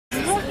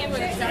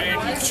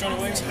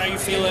Chrishuna, how are you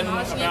feeling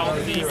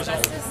about the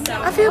result?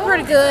 I feel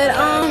pretty good.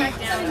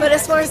 But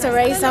as far as the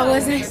race, I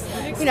wasn't.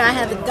 I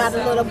had got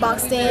a little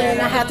boxed in.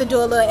 I had to do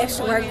a little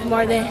extra work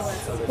more than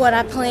what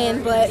I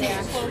planned, but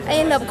I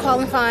ended up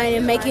qualifying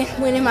and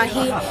winning my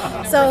heat.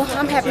 So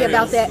I'm happy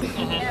about that.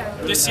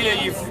 This year,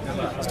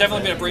 it's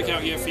definitely been a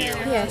breakout year for you.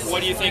 Yes.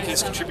 What do you think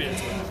has contributed?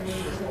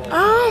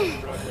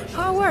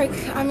 Hard work.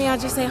 I'll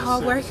just say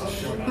hard work.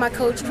 My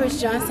coach, Chris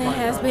Johnson,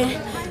 has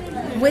been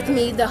with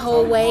me the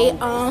whole way.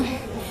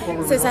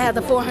 Since I had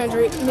the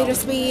 400-meter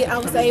speed, I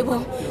was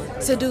able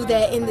to do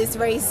that in this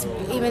race,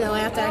 even though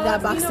after I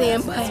got boxed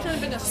in.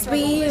 But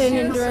speed and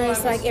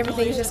endurance,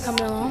 everything is just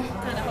coming along.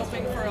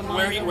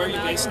 Where are you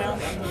based now?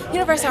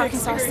 University of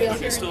Arkansas still.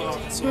 Still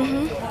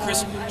Arkansas.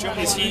 Chris,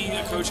 is he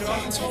a coach at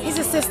Arkansas? He's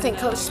assistant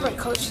coach, sprint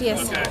coach,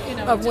 yes,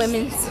 okay. Of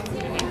women's.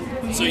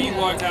 So you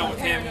worked out with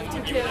him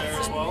when you were there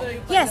as well?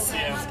 Yes,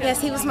 yes,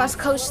 he was my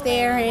coach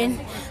there, and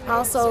I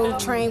also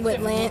trained with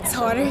Lance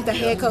Harder, the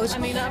head coach,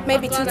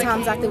 maybe 2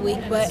 times out the week,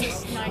 but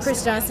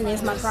Chris Johnson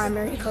is my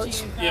primary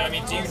coach. Yeah,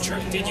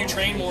 did you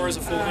train more as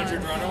a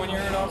 400 runner when you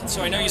were at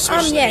Arkansas? I know you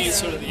switched yes.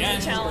 sort of the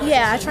end.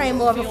 Yeah, I trained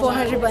more of a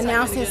 400, but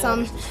now since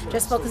I'm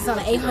just focused on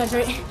the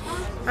 800,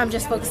 I'm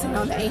just focusing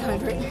on the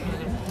 800.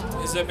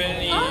 Has there been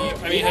any,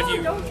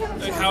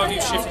 how have you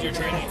shifted your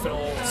training, if at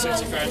all,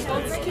 since you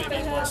graduated?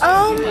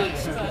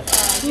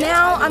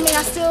 Now,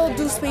 I still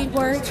do speed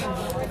work,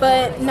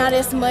 but not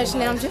as much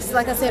now. I'm just,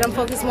 like I said, I'm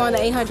focused more on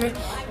the 800,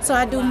 so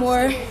I do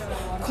more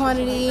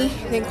quantity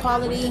than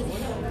quality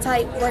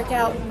type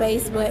workout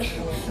base, but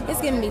it's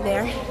getting me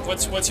there.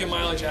 What's your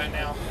mileage at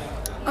now?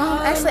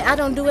 Actually, I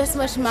don't do as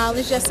much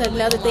mileage. Just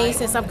another thing,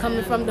 since I'm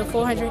coming from the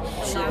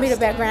 400-meter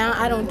background,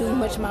 I don't do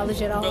much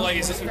mileage at all. But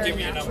if you give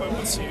me a number,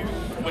 what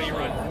do you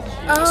run?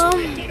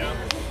 Do you know?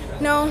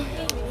 No,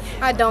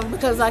 I don't,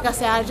 because like I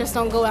said, I just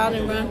don't go out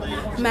and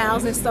run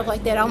miles and stuff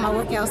like that. All my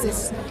workouts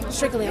is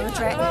strictly on the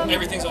track.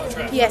 Everything's on the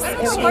track? Yes,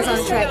 everything's on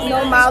the track.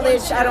 No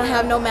mileage. I don't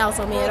have no miles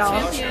on me at all.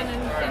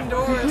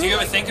 Do you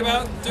ever think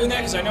about doing that?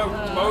 Because I know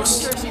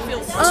most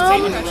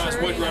runners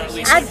would run at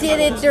least. I did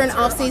it during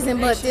off season,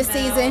 but this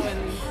season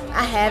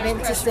I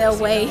haven't, to stay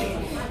away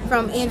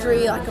from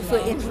injury, like a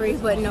foot injury,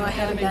 but no, I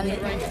haven't done it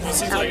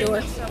outdoor.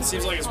 It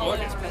seems like it's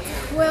working.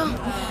 Well,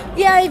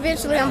 yeah,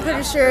 eventually I'm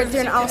pretty sure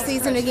during off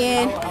season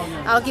again,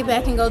 I'll get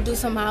back and go do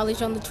some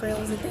mileage on the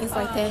trails and things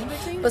like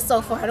that. But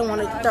so far, I don't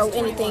want to throw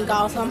anything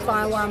off. I'm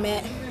fine where I'm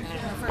at.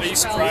 Are you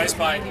surprised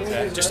by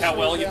just how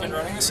well you've been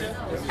running this year?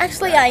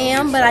 Actually, I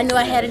am, but I knew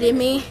I had it in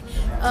me.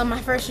 My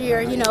first year,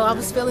 I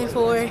was feeling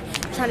for it,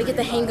 trying to get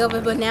the hang of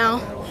it, but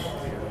now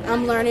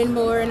I'm learning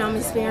more and I'm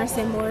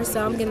experiencing more,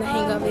 so I'm getting the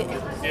hang of it.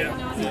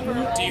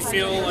 Yeah. Do you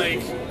feel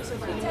like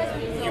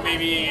you may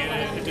be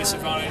at a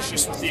disadvantage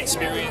just with the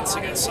experience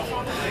against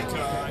someone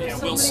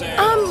like Wilson?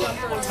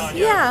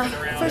 Yeah,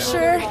 for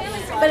sure.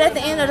 But at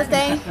the end of the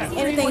day,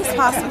 anything is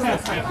possible. All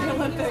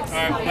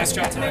right, nice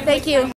job today. Thank you.